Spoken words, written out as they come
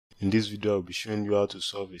In this video, I'll be showing you how to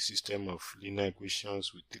solve a system of linear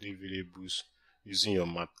equations with 3 variables using your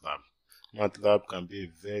Matlab. Matlab can be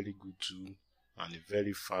a very good tool and a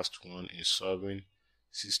very fast one in solving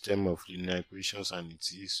system of linear equations, and it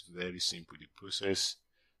is very simple. The process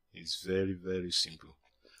is very simple.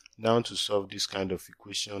 Now, to solve this kind of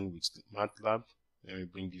equation with Matlab, let me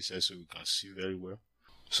bring this here so we can see very well.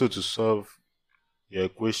 So to solve your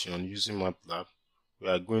equation using Matlab, we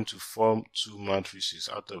are going to form two matrices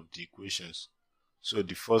out of the equations. So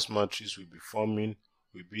the first matrix we'll be forming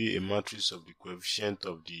will be a matrix of the coefficient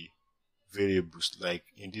of the variables. Like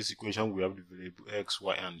in this equation, we have the variable x,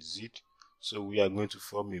 y, and z. So we are going to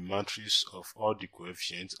form a matrix of all the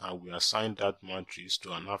coefficients, and we assign that matrix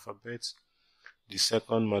to an alphabet. The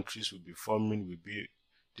second matrix we'll be forming will be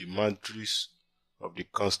the matrix of the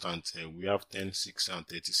constants. We have 10, 6, and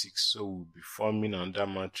 36. So we'll be forming another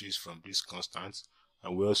matrix from these constants,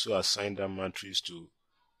 and we also assign that matrix to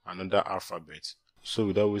another alphabet. So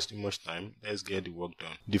without wasting much time, let's get the work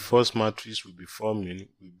done. The first matrix we'll be forming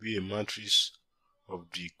will be a matrix of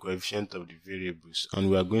the coefficient of the variables, and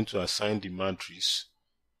we are going to assign the matrix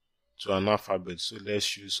to an alphabet. So let's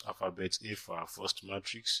choose alphabet A for our first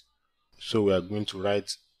matrix. So we are going to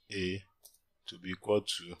write A to be equal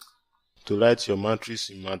to write your matrix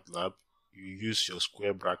in Matlab, you use your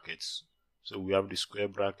square brackets. So we have the square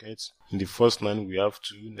brackets. In the first line, we have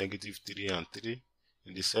 2, -3, and 3.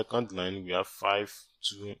 In the second line, we have 5,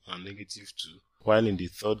 2, and -2. While in the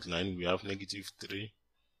third line, we have -3,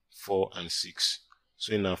 4, and 6.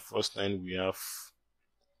 So in our first line, we have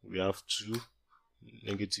 2,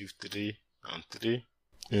 -3, and 3.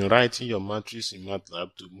 In writing your matrix in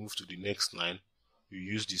Matlab, to move to the next line, you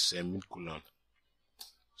use the semicolon.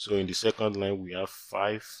 So in the second line, we have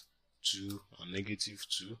 5, 2, and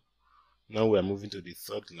 -2. Now we are moving to the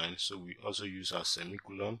third line, so we also use our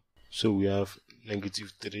semicolon. So we have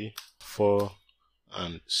 -3, 4,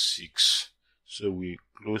 and 6. So we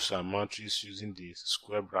close our matrix using the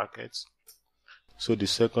square brackets. So the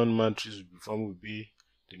second matrix we form will be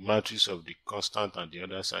the matrix of the constant on the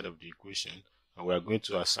other side of the equation, and we are going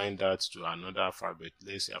to assign that to another alphabet.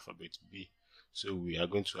 Let's say alphabet B. So we are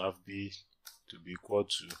going to have B to be equal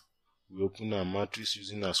to, we open our matrix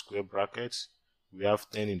using our square brackets. We have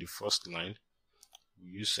 10 in the first line.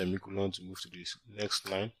 We use semicolon to move to the next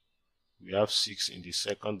line. We have 6 in the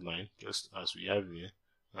second line, just as we have here.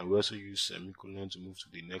 And we also use semicolon to move to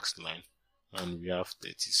the next line. And we have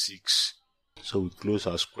 36. So we close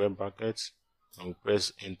our square brackets and we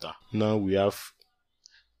press enter. Now we have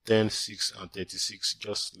 10, 6, and 36,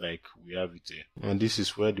 just like we have it here. And this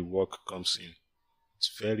is where the work comes in. It's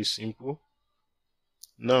very simple.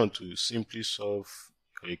 Now, to simply solve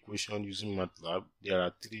your equation using Matlab, there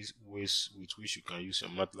are 3 ways with which you can use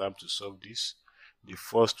your Matlab to solve this. The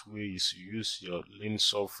first way is to use your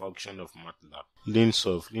linsolve function of Matlab.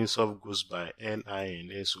 Linsolve goes by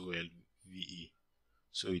LINSOLVE.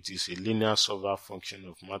 So it is a linear solver function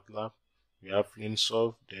of Matlab. You have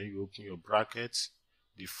linsolve, then you open your brackets,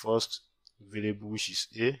 the first variable, which is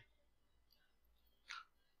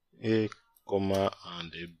A, comma,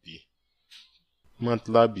 and a B.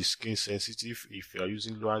 Matlab is case sensitive. If you are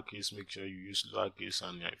using lowercase, make sure you use lowercase,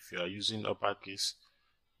 and if you are using uppercase,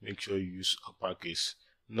 make sure you use uppercase.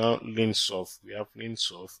 Now linsolve, we have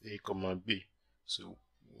linsolve A, comma, B. So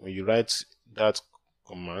when you write that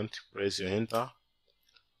command, press your enter.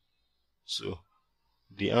 So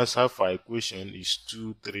the answer for our equation is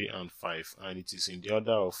 2, 3, and 5, and it is in the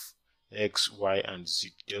order of x, y, and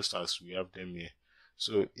z, just as we have them here.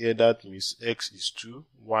 So here that means x is 2,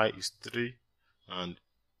 y is 3, and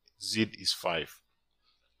z is 5.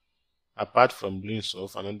 Apart from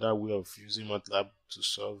linsolve, another way of using Matlab to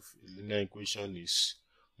solve a linear equation is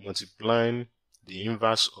multiplying the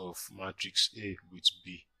inverse of matrix A with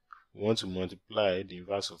B. We want to multiply the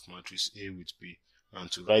inverse of matrix A with B,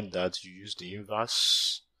 and to write that, you use the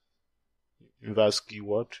inverse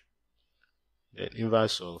keyword, then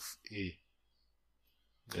inverse of A,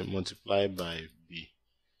 then multiply by B.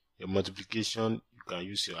 Your multiplication, you can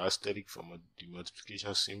use your asterisk for the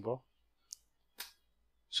multiplication symbol.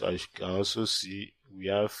 So as you can also see, we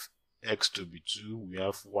have x to be 2, we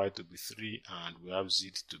have y to be 3, and we have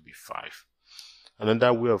z to be 5.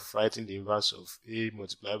 Another way of writing the inverse of A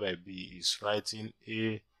multiplied by B is writing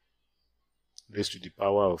A raised to the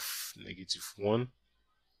power of -1.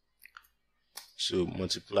 So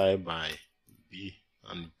multiply by B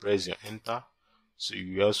and press your enter. So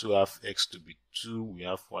you also have x to be 2, we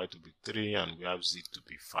have y to be 3, and we have z to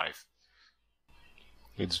be 5.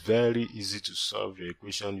 It's very easy to solve your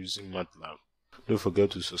equation using Matlab. Don't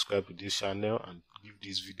forget to subscribe to this channel and give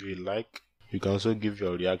this video a like. You can also give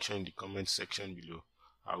your reaction in the comment section below.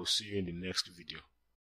 I will see you in the next video.